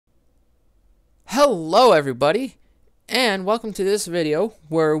Hello everybody, and welcome to this video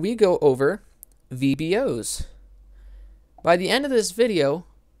where we go over VBOs. By the end of this video,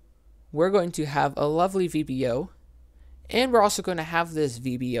 we're going to have a lovely VBO, and we're also going to have this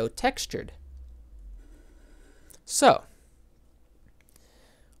VBO textured. So,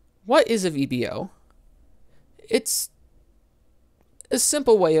 what is a VBO? It's a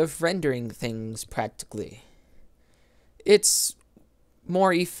simple way of rendering things practically. It's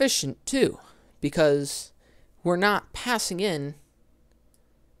more efficient too, because we're not passing in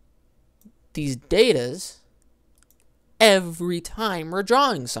these datas every time we're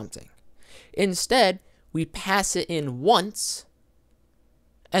drawing something. Instead, we pass it in once,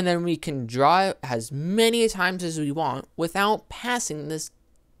 and then we can draw it as many times as we want without passing this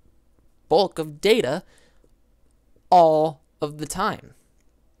bulk of data all of the time.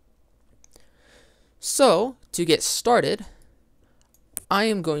 So, to get started, I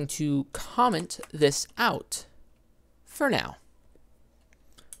am going to comment this out for now.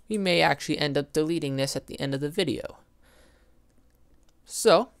 We may actually end up deleting this at the end of the video.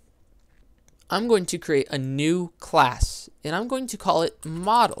 So, I'm going to create a new class, and I'm going to call it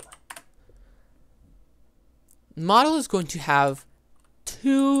model. Model is going to have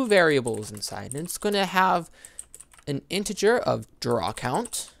two variables inside, and it's going to have an integer of draw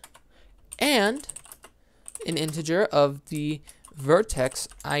count and an integer of the vertex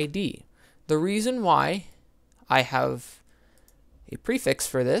ID. The reason why I have a prefix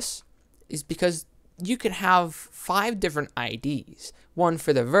for this is because you can have 5 different IDs. One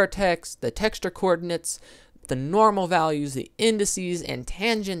for the vertex, the texture coordinates, the normal values, the indices, and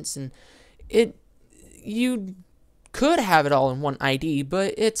tangents, and you could have it all in one ID,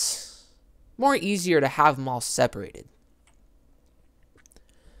 but it's more easier to have them all separated.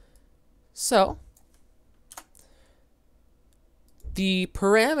 So, the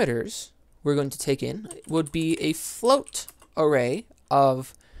parameters we're going to take in would be a float array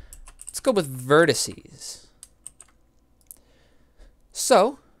of, let's go with vertices.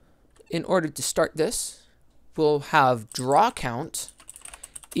 So, in order to start this, we'll have draw count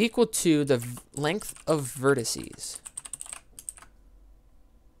equal to the length of vertices.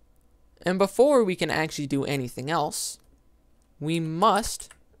 And before we can actually do anything else, we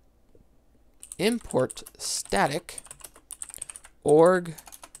must import static org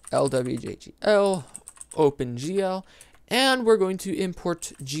LWJGL OpenGL, and we're going to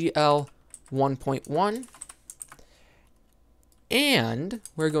import GL 1.1, and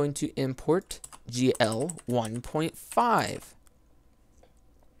we're going to import GL 1.5.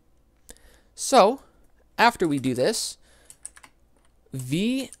 So, after we do this,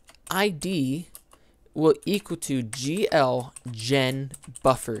 VID will equal to GL gen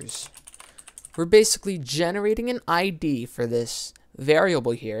buffers. We're basically generating an ID for this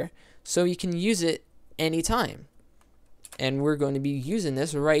variable here, so you can use it anytime. And we're going to be using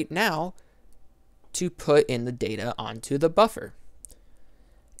this right now to put in the data onto the buffer.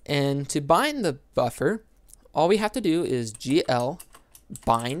 And to bind the buffer, all we have to do is GL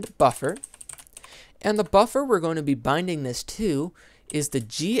bind buffer. And the buffer we're going to be binding this to is the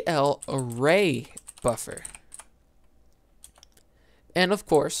GL array buffer. And of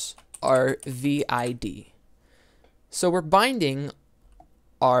course, our VID. So we're binding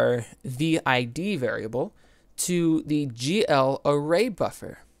our VID variable to the GL array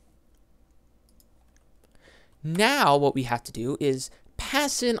buffer. Now what we have to do is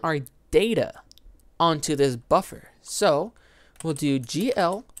pass in our data onto this buffer. So we'll do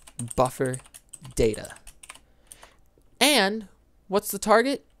GL buffer data. And what's the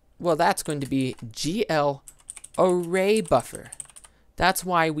target? Well, that's going to be GL array buffer. That's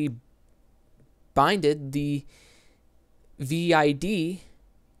why we binded the VID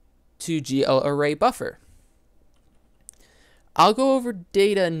to GL array buffer. I'll go over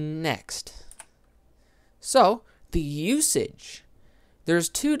data next. So, the usage. There's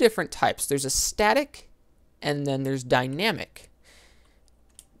 2 different types. There's a static and then there's dynamic.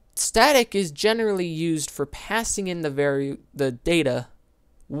 Static is generally used for passing in the data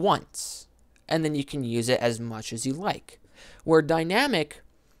once, and then you can use it as much as you like. Where dynamic,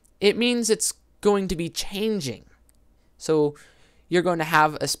 it means it's going to be changing. So you're going to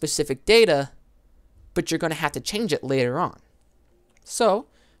have a specific data, but you're going to have to change it later on. So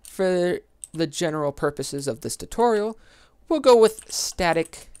for the general purposes of this tutorial, we'll go with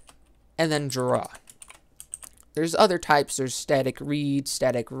static and then draw. There's other types. There's static read,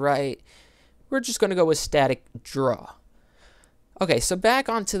 static write. We're just going to go with static draw. Okay, so back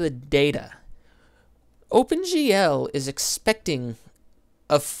onto the data. OpenGL is expecting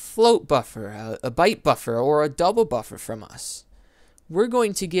a float buffer, a byte buffer, or a double buffer from us. we're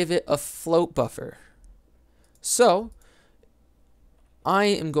going to give it a float buffer. So I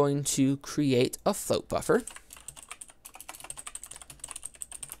am going to create a float buffer.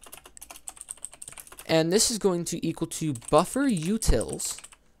 And this is going to equal to buffer utils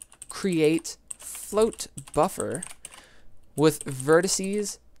create float buffer with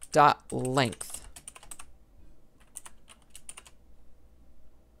vertices dot length.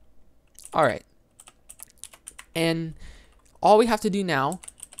 All right. And all we have to do now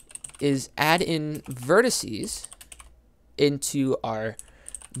is add in vertices into our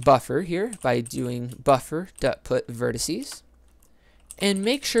buffer here by doing buffer.put vertices, and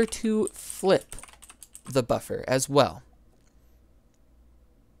make sure to flip the buffer as well.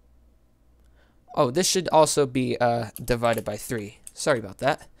 Oh, this should also be divided by 3. Sorry about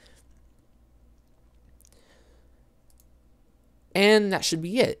that. And that should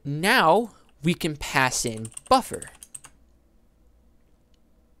be it. Now we can pass in buffer.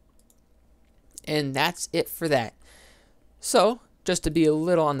 And that's it for that. So, just to be a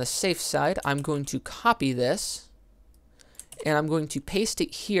little on the safe side, I'm going to copy this and I'm going to paste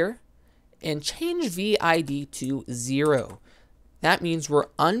it here and change VID to 0. That means we're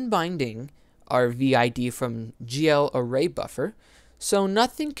unbinding our VID from GL array buffer, so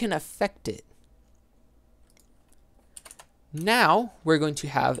nothing can affect it. Now we're going to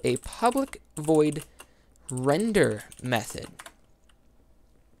have a public void render method.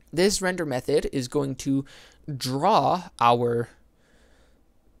 This render method is going to draw our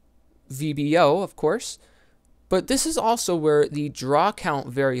VBO, of course, but this is also where the draw count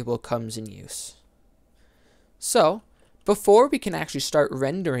variable comes in use. So before we can actually start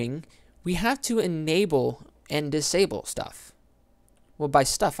rendering, we have to enable and disable stuff. Well, by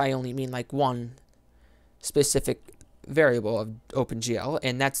stuff I only mean like one specific variable of OpenGL,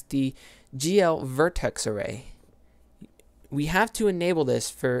 and that's the GL vertex array. We have to enable this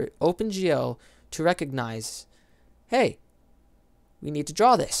for OpenGL to recognize, hey, we need to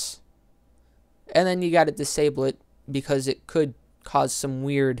draw this. And then you got to disable it because it could cause some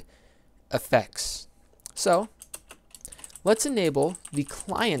weird effects. So let's enable the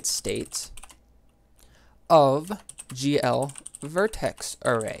client state of GL vertex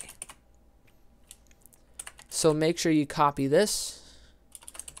array. So make sure you copy this,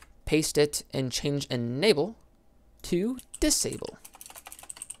 paste it, and change enable to disable.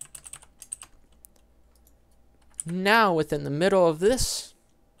 Now within the middle of this,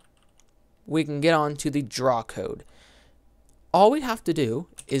 we can get on to the draw code. All we have to do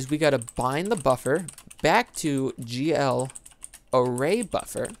is we got to bind the buffer back to GL array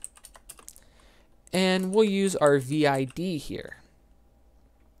buffer, and we'll use our VID here.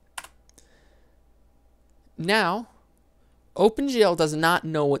 Now, OpenGL does not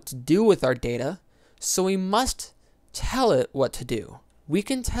know what to do with our data, so we must tell it what to do. We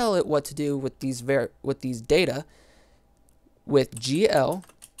can tell it what to do with these data with GL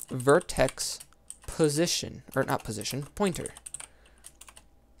vertex position, or not position, pointer.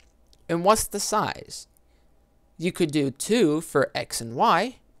 And what's the size? You could do 2 for X and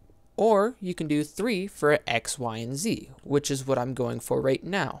Y, or you can do 3 for X, Y, and Z, which is what I'm going for right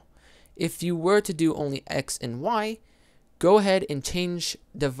now. If you were to do only X and Y, go ahead and change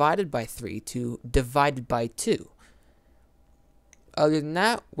divided by 3 to divided by 2. Other than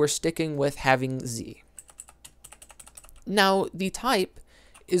that, we're sticking with having Z. Now, the type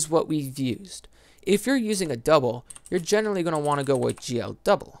is what we've used. If you're using a double, you're generally going to want to go with GL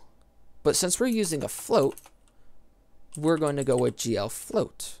double. But since we're using a float, we're going to go with GL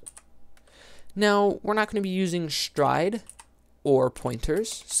float. Now, we're not going to be using stride or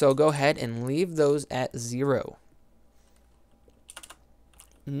pointers, so go ahead and leave those at 0.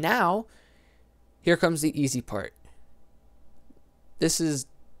 Now, here comes the easy part. This is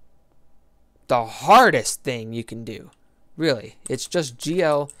the hardest thing you can do. Really, it's just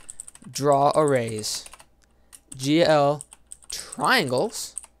GL draw arrays, GL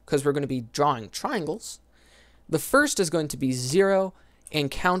triangles, because we're going to be drawing triangles. The first is going to be 0,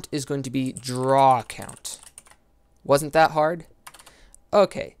 and count is going to be draw count. Wasn't that hard?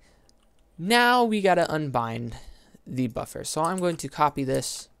 Okay, now we got to unbind the buffer. So I'm going to copy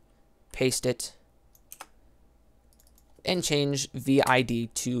this, paste it, and change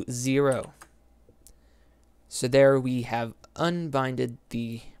VID to 0. So there we have unbinded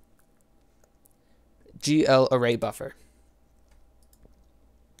the GL array buffer.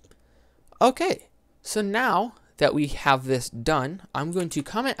 Okay, so now that we have this done, I'm going to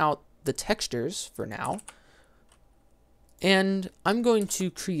comment out the textures for now, and I'm going to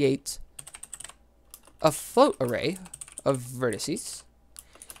create a float array of vertices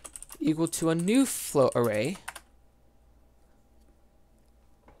equal to a new float array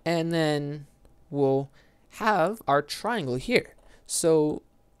and then we'll have our triangle here. So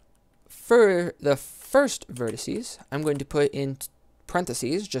for the first vertices, I'm going to put in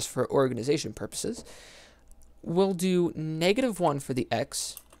parentheses just for organization purposes. We'll do -1 for the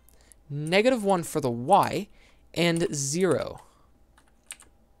x, -1 for the y, and 0.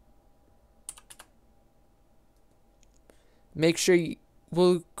 Make sure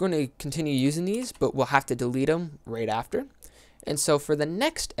we're going to continue using these, but we'll have to delete them right after. And so for the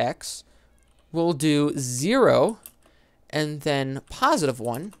next x, we'll do 0, and then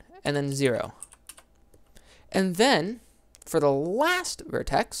 +1, and then 0. And then for the last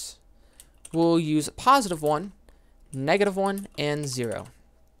vertex, we'll use +1, -1, and 0.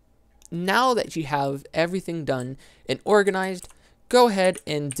 Now that you have everything done and organized, go ahead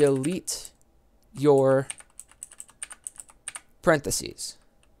and delete your parentheses.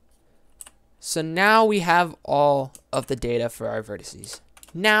 So now we have all of the data for our vertices.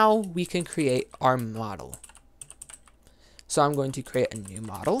 Now we can create our model. So I'm going to create a new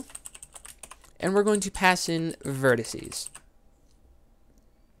model, and we're going to pass in vertices.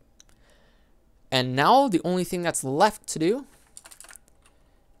 And now the only thing that's left to do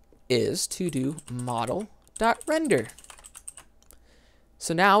is to do model.render.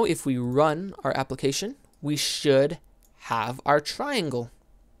 So now if we run our application, we should have our triangle.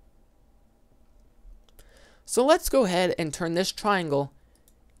 So let's go ahead and turn this triangle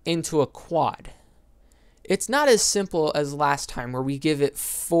into a quad. It's not as simple as last time where we give it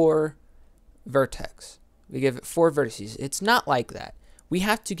 4 vertex. We give it 4 vertices. It's not like that. We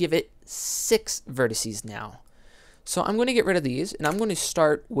have to give it 6 vertices now. So I'm going to get rid of these, and I'm going to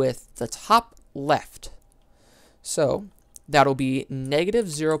start with the top left. So that'll be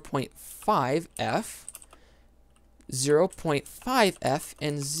 -0.5f, 0.5f,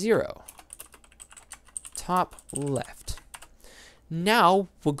 and 0. Top left. Now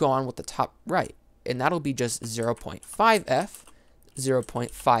we'll go on with the top right, and that'll be just 0.5f,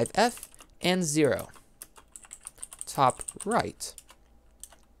 0.5f, and 0. Top right.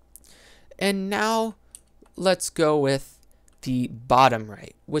 And now let's go with the bottom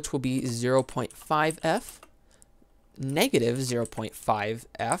right, which will be 0.5f,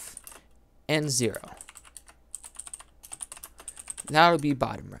 -0.5f, and 0. That'll be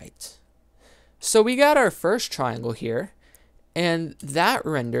bottom right. So we got our first triangle here, and that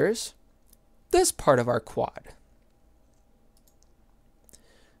renders this part of our quad.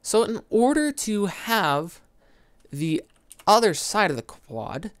 So in order to have the other side of the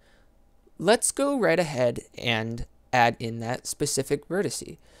quad, let's go right ahead and add in that specific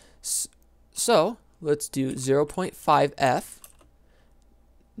vertice. So let's do 0.5f,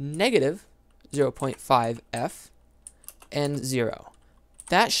 -0.5f, and 0.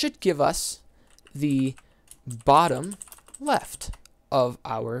 That should give us the bottom left of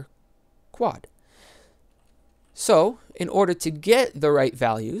our quad. So in order to get the right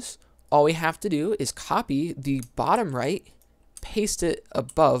values, all we have to do is copy the bottom right, paste it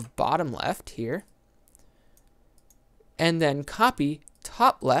above bottom left here, and then copy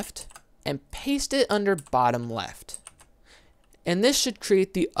top left and paste it under bottom left. And this should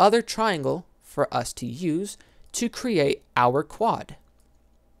create the other triangle for us to use to create our quad.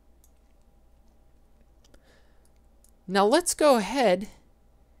 Now let's go ahead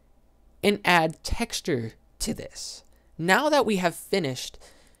and add texture to this. Now that we have finished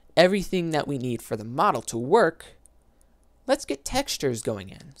everything that we need for the model to work, let's get textures going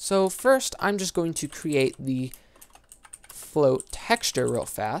in. So first, I'm just going to create the float texture real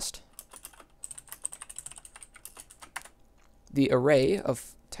fast. The array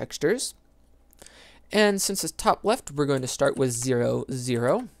of textures. And since it's top left, we're going to start with 0,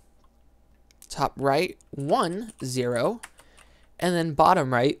 0. Top right, 1, 0. And then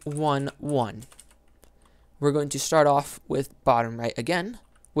bottom right, 1, 1. We're going to start off with bottom right again,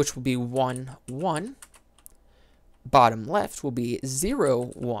 which will be 1, 1. Bottom left will be 0,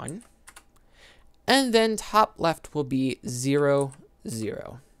 1. And then top left will be 0,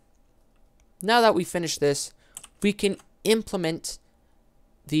 0. Now that we finish this, we can implement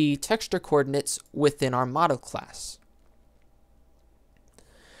the texture coordinates within our model class.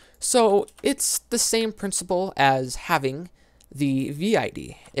 So it's the same principle as having the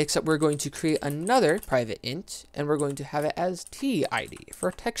VID, except we're going to create another private int, and we're going to have it as TID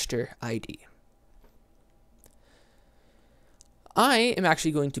for texture ID. I am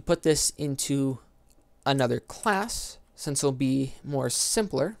actually going to put this into another class since it'll be more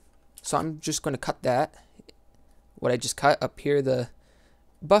simpler. So I'm just going to cut that, what I just cut up here, the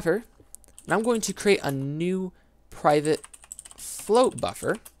buffer, and I'm going to create a new private float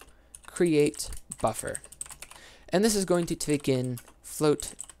buffer, create buffer. And this is going to take in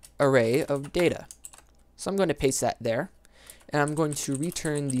float array of data. So I'm going to paste that there, and I'm going to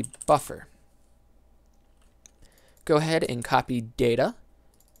return the buffer. Go ahead and copy data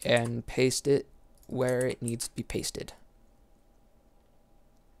and paste it where it needs to be pasted.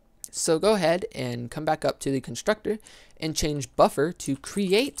 So go ahead and come back up to the constructor and change buffer to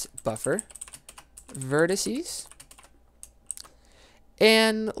create buffer vertices.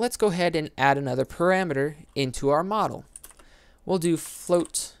 And let's go ahead and add another parameter into our model. We'll do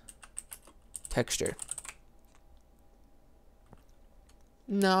float texture.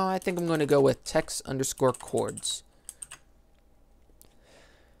 No, I think I'm going to go with text underscore chords.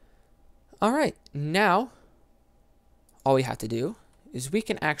 All right, now all we have to do is we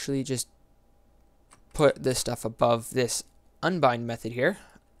can actually just put this stuff above this unbind method here.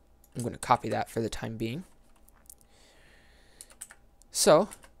 I'm going to copy that for the time being. So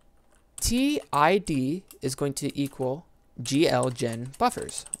TID is going to equal GL gen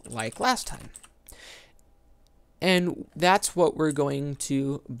buffers, like last time. And that's what we're going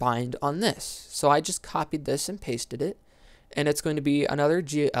to bind on this. So I just copied this and pasted it, and it's going to be another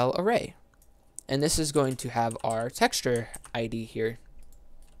GL array. And this is going to have our texture ID here.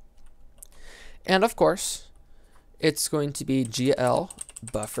 And of course, it's going to be GL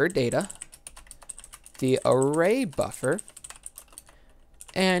buffer data, the array buffer,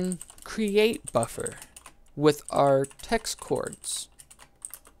 and create buffer with our text chords.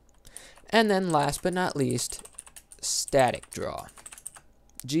 And then last but not least, static draw.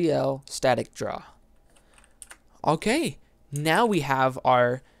 GL static draw. Okay, now we have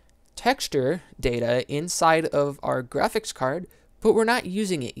our texture data inside of our graphics card, but we're not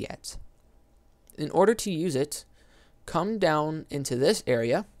using it yet. In order to use it, come down into this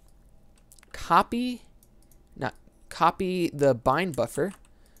area, copy the bind buffer,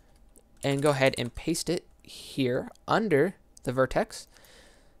 and go ahead and paste it here under the vertex,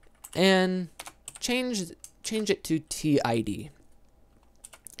 and change it to TID.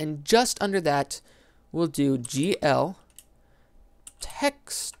 And just under that, we'll do GL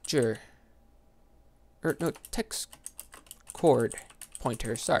texture, or no, text chord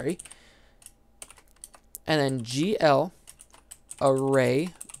pointer, sorry. And then GL array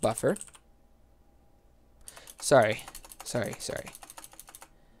buffer. Sorry.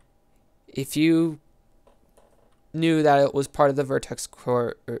 If you knew that it was part of the vertex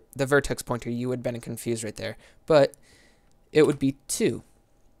core, or the vertex pointer, you would have been confused right there. But it would be 2,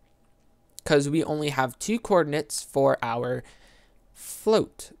 because we only have 2 coordinates for our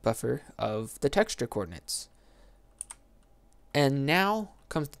float buffer of the texture coordinates. And now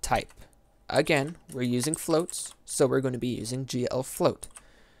comes the type. Again, we're using floats, so we're going to be using GL float.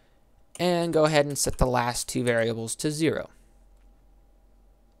 And go ahead and set the last 2 variables to 0.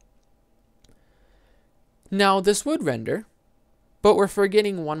 Now this would render, but we're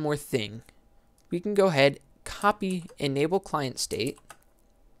forgetting one more thing. We can go ahead, copy enable client state,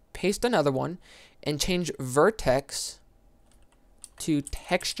 paste another one, and change vertex to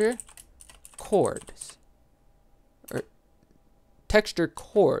texture chords, or texture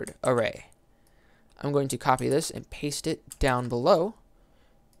chord array. I'm going to copy this and paste it down below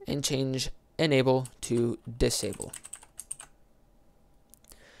and change enable to disable.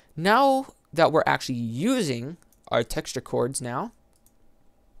 Now that we're actually using our texture chords now,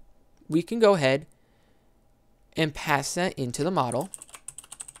 we can go ahead and pass that into the model,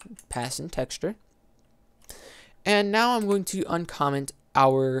 pass in texture. And now I'm going to uncomment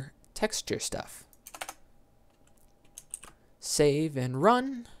our texture stuff. Save and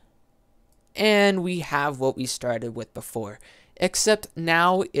run. And we have what we started with before, except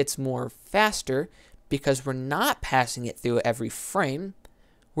now it's more faster because we're not passing it through every frame.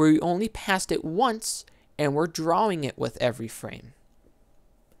 We only passed it once, and we're drawing it with every frame.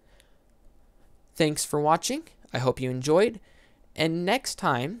 Thanks for watching. I hope you enjoyed. And next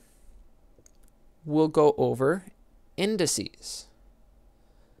time, we'll go over indices.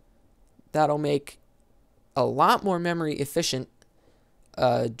 That'll make a lot more memory efficient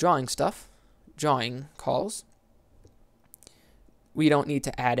drawing calls. We don't need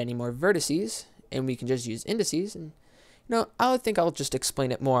to add any more vertices, and we can just use indices. And I think I'll just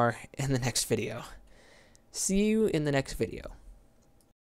explain it more in the next video. See you in the next video.